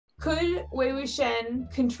Could Wei Wuxian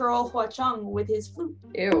control Hua Cheng with his flute?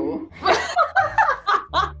 Ew.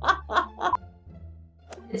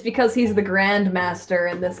 It's because he's the Grandmaster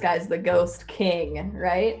and this guy's the Ghost King,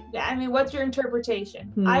 right? Yeah, I mean, what's your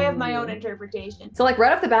interpretation? I have my own interpretation. So like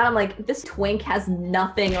right off the bat, I'm like, this twink has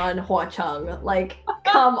nothing on Hua Cheng. Like,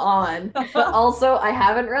 come on. But also, I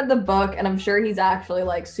haven't read the book and I'm sure he's actually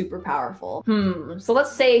like super powerful. So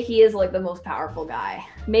let's say he is like the most powerful guy.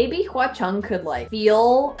 Maybe Hua Cheng could like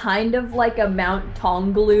feel kind of like a Mount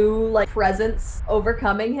Tonglu like presence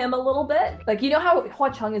overcoming him a little bit. Like, you know how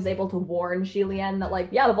Hua Cheng is able to warn Xi Lian that like,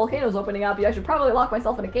 yeah, the volcano's opening up. I should probably lock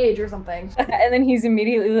myself in a cage or something. And then he's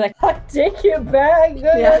immediately like, I'll take you back.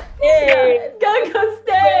 Yeah. Gotta go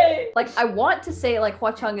stay. Like, I want to say like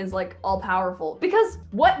Hua Cheng is like all powerful because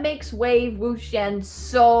what makes Wei Wuxian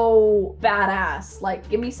so badass? Like,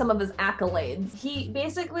 give me some of his accolades. He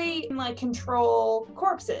basically can like control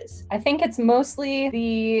corpses. I think it's mostly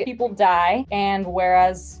the people die, and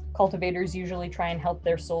whereas cultivators usually try and help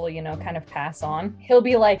their soul, you know, kind of pass on, he'll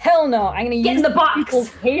be like, hell no, I'm gonna Get use in the box. people's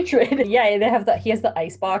hatred. Yeah, they have he has the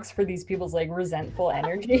ice box for these people's like resentful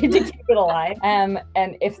energy to keep it alive. And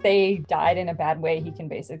if they died in a bad way, he can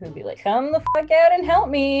basically be like, come the fuck out and help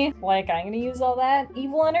me. Like, I'm gonna use all that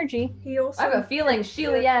evil energy. He also I have a feeling Xi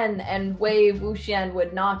Lian and Wei Wuxian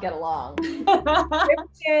would not get along.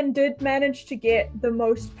 Wuxian did manage to get the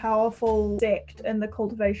most powerful sect in the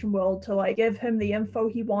cultivation world to like give him the info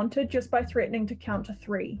he wanted just by threatening to count to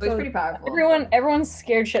 3. So he's pretty powerful. Everyone's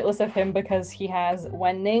scared shitless of him because he has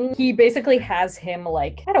Wenning. He basically has him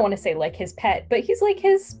like, I don't want to say like his pet, but he's like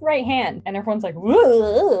his right hand, and everyone's like,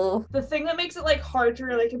 whoa. The thing that makes it like hard to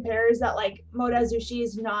really compare is that like Modazushi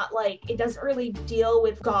is not like, it doesn't really deal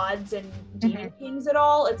with gods and demon kings at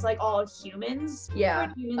all. It's like all humans.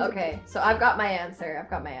 Yeah. Okay. So I've got my answer.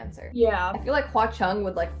 Yeah. I feel like Hua Cheng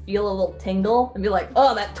would like feel a little tingle and be like,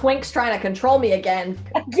 oh, that twink's trying to control me again.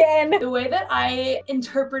 The way that I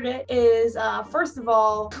interpret it is, first of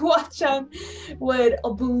all, Hua Cheng would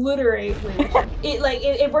obliterate Wei Wuxian.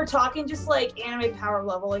 If we're talking just like anime power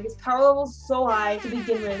level, like his power level is so high to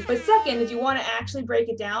begin with. But second, if you want to actually break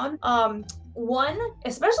it down, one,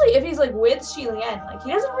 especially if he's like with Xi Lian, like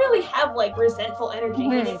he doesn't really have like resentful energy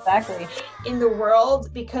Exactly. in the world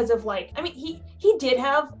because of like, I mean, he did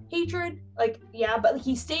have hatred, like, yeah, but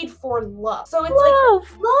he stayed for love. So it's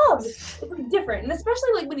like love. It's like different. And especially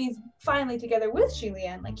like when he's finally together with Xi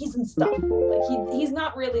Lian, like he's unstoppable. Like he's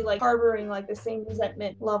not really like harboring like the same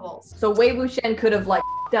resentment levels. So Wei Wuxian could have like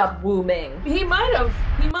up Wu Ming. He might have.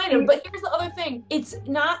 But here's the other thing. It's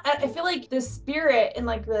not, I feel like the spirit and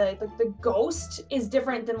like the ghost is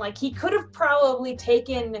different than like, he could have probably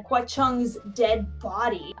taken Hua Cheng's dead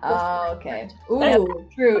body. Oh, okay. That's Ooh.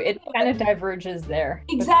 true. It kind of diverges there.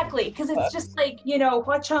 Exactly, because it's just like, you know,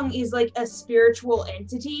 Hua Cheng is like a spiritual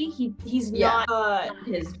entity. He's Yeah. not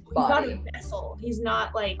His he's body. not a vessel. He's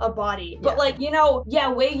not like a body. Yeah. But like, you know, yeah,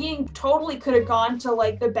 Wei Ying totally could have gone to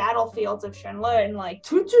like the battlefields of Shenle and like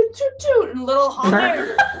toot toot toot toot and little hot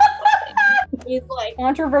He's like,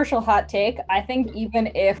 Controversial hot take. I think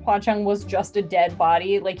even if Hua Cheng was just a dead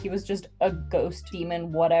body, like he was just a ghost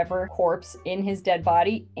demon, whatever, corpse in his dead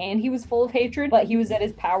body, and he was full of hatred, but he was at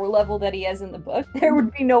his power level that he has in the book, there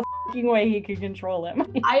would be no fucking way he could control him.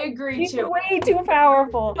 I agree He's too. way too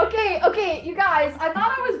powerful. Okay, you guys, I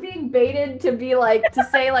thought I was being baited to be like, to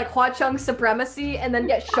say like Hua Cheng's supremacy and then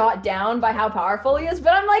get shot down by how powerful he is,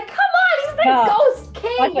 but I'm like, come on, he's the No. Ghost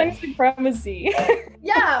Hua King! Cheng's supremacy.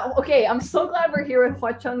 Yeah, okay, I'm so glad we're here with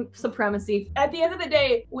Hua Cheng supremacy. At the end of the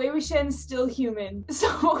day, Wei Wuxian's still human.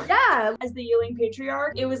 So Yeah, as the Yiling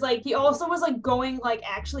patriarch, it was like he also was like going like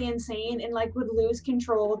actually insane and like would lose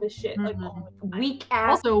control of his shit like all the time. weak ass.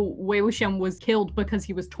 Also, Wei Wuxian was killed because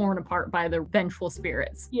he was torn apart by the vengeful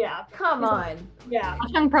spirits. Yeah, Come on. yeah.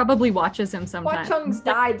 Hua Cheng probably watches him Hua sometimes. Cheng's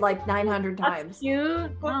died like 900 That's times.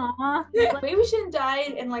 cute. Aww. Wei Wuxian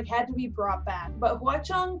died and like had to be brought back, but Hua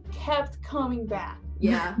Cheng kept coming back.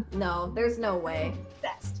 Yeah, no, there's no way.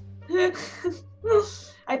 Best.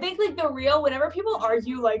 I think like the real, whenever people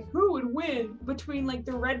argue like who would win between like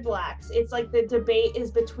the red blacks, it's like the debate is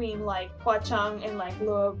between like Hua Cheng and like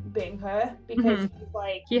Luo Binghe because he's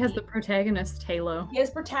like He has the protagonist halo. he has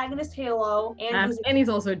protagonist halo and And he's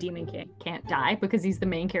also a demon king. Can't die because he's the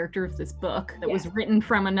main character of this book that was written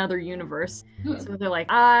from another universe. So they're like,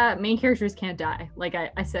 main characters can't die. Like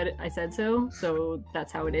I said so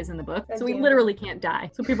that's how it is in the book. So he Goddamn. literally can't die.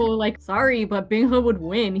 So people are like, sorry, but Binghe would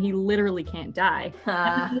win. He literally can't die.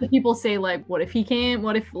 Yeah. People say like, what if he came?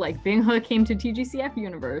 What if like Bing He came to TGCF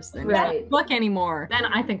universe? Then he's Right. not book anymore. Then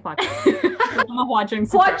I think Hua Cheng. I'm a Hua Cheng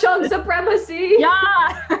Hua Cheng supremacy.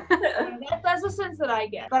 Yeah. That's the sense that I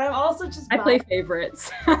get. But I'm also just I play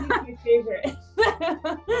favorites. He's my favorite.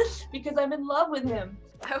 Because I'm in love with him.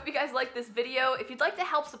 I hope you guys liked this video. If you'd like to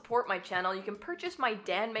help support my channel, you can purchase my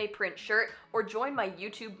Danmei print shirt or join my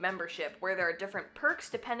YouTube membership, where there are different perks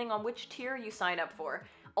depending on which tier you sign up for.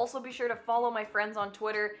 Also be sure to follow my friends on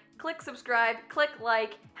Twitter, click subscribe, click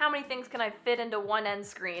like. How many things can I fit into one end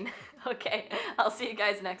screen? Okay, I'll see you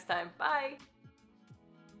guys next time. Bye!